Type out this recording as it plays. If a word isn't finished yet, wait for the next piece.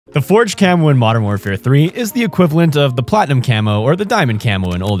The Forged Camo in Modern Warfare 3 is the equivalent of the Platinum Camo or the Diamond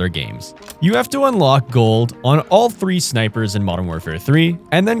Camo in older games. You have to unlock gold on all 3 snipers in Modern Warfare 3,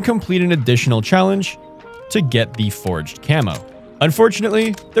 and then complete an additional challenge to get the Forged Camo.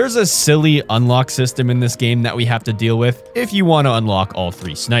 Unfortunately, there's a silly unlock system in this game that we have to deal with if you want to unlock all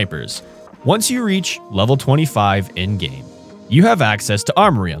 3 snipers. Once you reach level 25 in-game, you have access to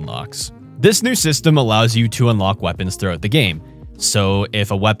Armory unlocks. This new system allows you to unlock weapons throughout the game. So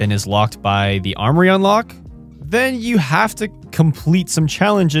if a weapon is locked by the Armory unlock, then you have to complete some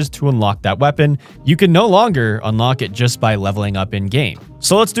challenges to unlock that weapon. You can no longer unlock it just by leveling up in-game.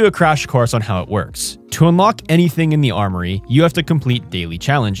 So let's do a crash course on how it works. To unlock anything in the Armory, you have to complete daily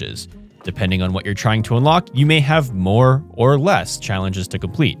challenges. Depending on what you're trying to unlock, you may have more or less challenges to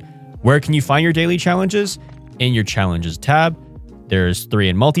complete. Where can you find your daily challenges? In your challenges tab. There's 3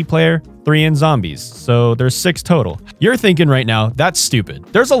 in multiplayer, 3 in zombies, so there's 6 total. You're thinking right now, that's stupid.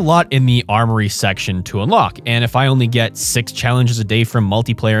 There's a lot in the Armory section to unlock, and if I only get 6 challenges a day from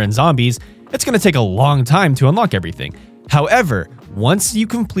multiplayer and zombies, it's gonna take a long time to unlock everything. However, once you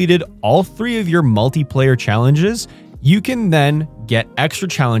completed all 3 of your multiplayer challenges, you can then get extra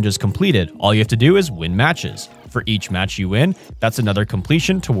challenges completed. All you have to do is win matches. For each match you win, that's another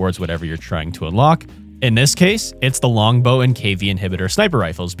completion towards whatever you're trying to unlock. In this case, it's the Longbow and KV inhibitor sniper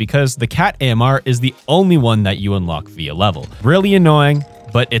rifles because the Katt-AMR is the only one that you unlock via level. Really annoying,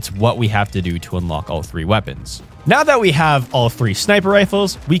 but it's what we have to do to unlock all 3 weapons. Now that we have all 3 sniper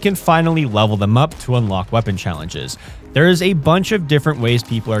rifles, we can finally level them up to unlock weapon challenges. There is a bunch of different ways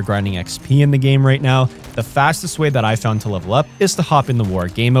people are grinding XP in the game right now. The fastest way that I found to level up is to hop in the war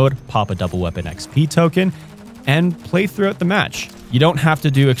game mode, pop a double weapon XP token, and play throughout the match. You don't have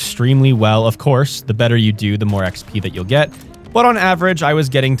to do extremely well, of course. The better you do, the more XP that you'll get. But on average, I was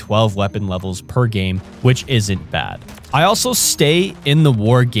getting 12 weapon levels per game, which isn't bad. I also stay in the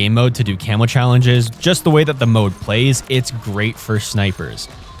war game mode to do camo challenges. Just the way that the mode plays, it's great for snipers.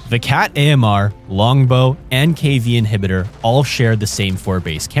 The Katt-AMR, Longbow, and KV inhibitor all share the same 4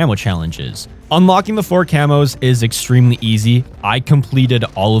 base camo challenges. Unlocking the 4 camos is extremely easy. I completed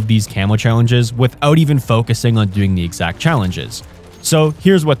all of these camo challenges without even focusing on doing the exact challenges. So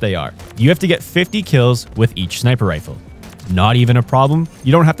here's what they are. You have to get 50 kills with each sniper rifle. Not even a problem.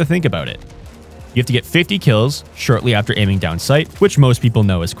 You don't have to think about it. You have to get 50 kills shortly after aiming down sight, which most people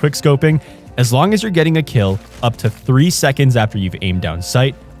know as quickscoping. As long as you're getting a kill up to 3 seconds after you've aimed down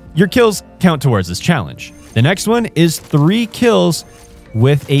sight, your kills count towards this challenge. The next one is 3 kills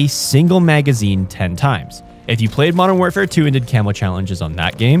with a single magazine 10 times. If you played Modern Warfare 2 and did camo challenges on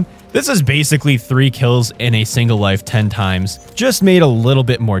that game, this is basically 3 kills in a single life 10 times, just made a little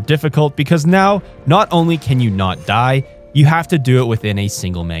bit more difficult because now, not only can you not die, you have to do it within a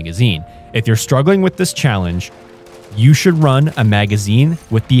single magazine. If you're struggling with this challenge, you should run a magazine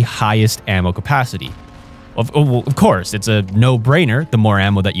with the highest ammo capacity. Of course, it's a no-brainer. The more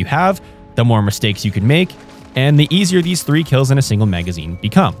ammo that you have, the more mistakes you can make, and the easier these 3 kills in a single magazine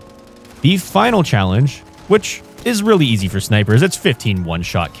become. The final challenge, which is really easy for snipers, it's 15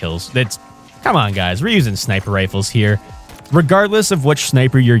 one-shot kills. Come on guys, we're using sniper rifles here. Regardless of which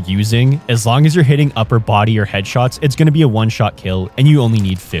sniper you're using, as long as you're hitting upper body or headshots, it's going to be a one-shot kill, and you only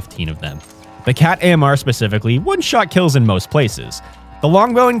need 15 of them. The Katt-AMR specifically, one-shot kills in most places. The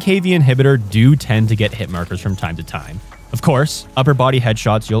Longbow and KV inhibitor do tend to get hit markers from time to time. Of course, upper body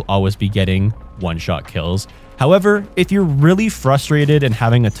headshots, you'll always be getting one-shot kills. However, if you're really frustrated and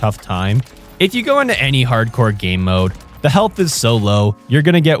having a tough time, if you go into any hardcore game mode, the health is so low, you're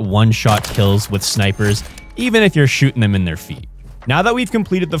going to get one-shot kills with snipers, even if you're shooting them in their feet. Now that we've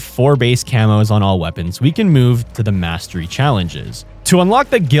completed the 4 base camos on all weapons, we can move to the mastery challenges. To unlock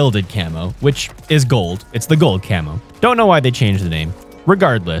the gilded camo, which is gold, it's the gold camo. Don't know why they changed the name.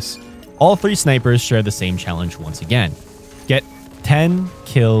 Regardless, all 3 snipers share the same challenge once again. Get 10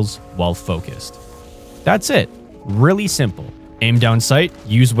 kills while focused. That's it. Really simple. Aim down sight,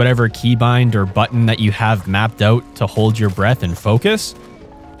 use whatever keybind or button that you have mapped out to hold your breath and focus,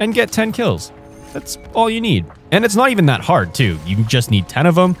 and get 10 kills. That's all you need. And it's not even that hard too. You just need 10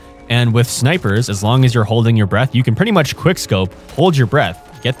 of them, and with snipers, as long as you're holding your breath, you can pretty much quickscope, hold your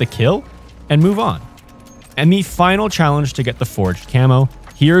breath, get the kill, and move on. And the final challenge to get the forged camo,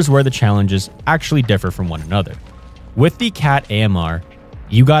 here's where the challenges actually differ from one another. With the Katt-AMR,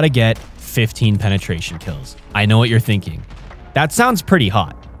 you gotta get 15 penetration kills. I know what you're thinking. That sounds pretty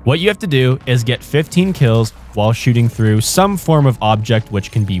hot. What you have to do is get 15 kills while shooting through some form of object,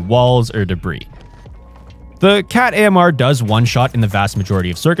 which can be walls or debris. The Katt-AMR does one shot in the vast majority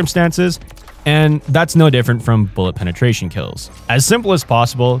of circumstances, and that's no different from bullet penetration kills. As simple as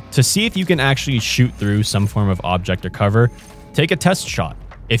possible, to see if you can actually shoot through some form of object or cover, take a test shot.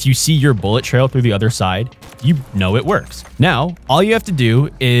 If you see your bullet trail through the other side, you know it works. Now, all you have to do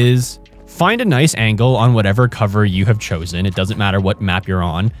is find a nice angle on whatever cover you have chosen. It doesn't matter what map you're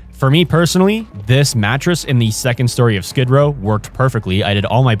on. For me personally, this mattress in the second story of Skid Row worked perfectly. I did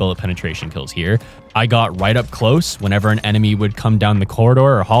all my bullet penetration kills here. I got right up close whenever an enemy would come down the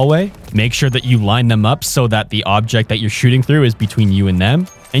corridor or hallway. Make sure that you line them up so that the object that you're shooting through is between you and them,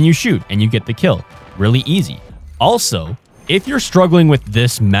 and you shoot and you get the kill. Really easy. Also, if you're struggling with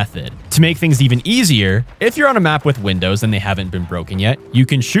this method, to make things even easier, if you're on a map with windows and they haven't been broken yet, you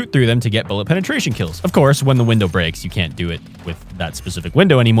can shoot through them to get bullet penetration kills. Of course, when the window breaks, you can't do it with that specific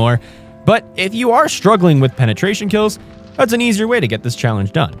window anymore. But if you are struggling with penetration kills, that's an easier way to get this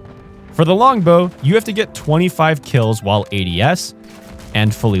challenge done. For the longbow, you have to get 25 kills while ADS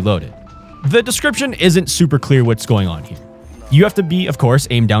and fully loaded. The description isn't super clear what's going on here. You have to be, of course,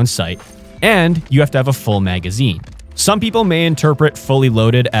 aim down sight, and you have to have a full magazine. Some people may interpret fully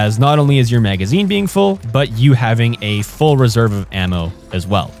loaded as not only is your magazine being full, but you having a full reserve of ammo as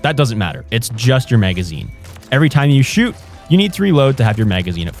well. That doesn't matter. It's just your magazine. Every time you shoot, you need to reload to have your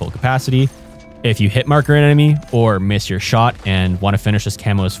magazine at full capacity. If you hit marker an enemy or miss your shot and want to finish this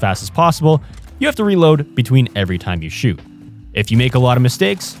camo as fast as possible, you have to reload between every time you shoot. If you make a lot of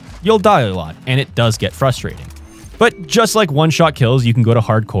mistakes, you'll die a lot, and it does get frustrating. But just like one-shot kills, you can go to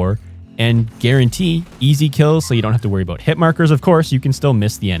hardcore and guarantee easy kills so you don't have to worry about hit markers. Of course, you can still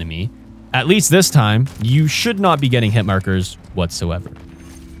miss the enemy. At least this time, you should not be getting hit markers whatsoever.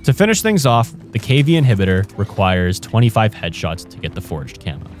 To finish things off, the KV inhibitor requires 25 headshots to get the forged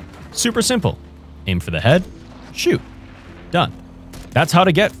camo. Super simple. Aim for the head, shoot. Done. That's how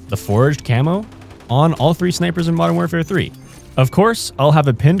to get the forged camo on all 3 snipers in Modern Warfare 3. Of course, I'll have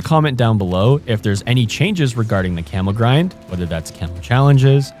a pinned comment down below if there's any changes regarding the camo grind, whether that's camo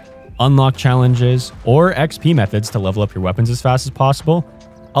challenges, unlock challenges, or XP methods to level up your weapons as fast as possible.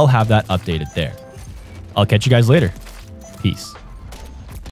 I'll have that updated there. I'll catch you guys later. Peace.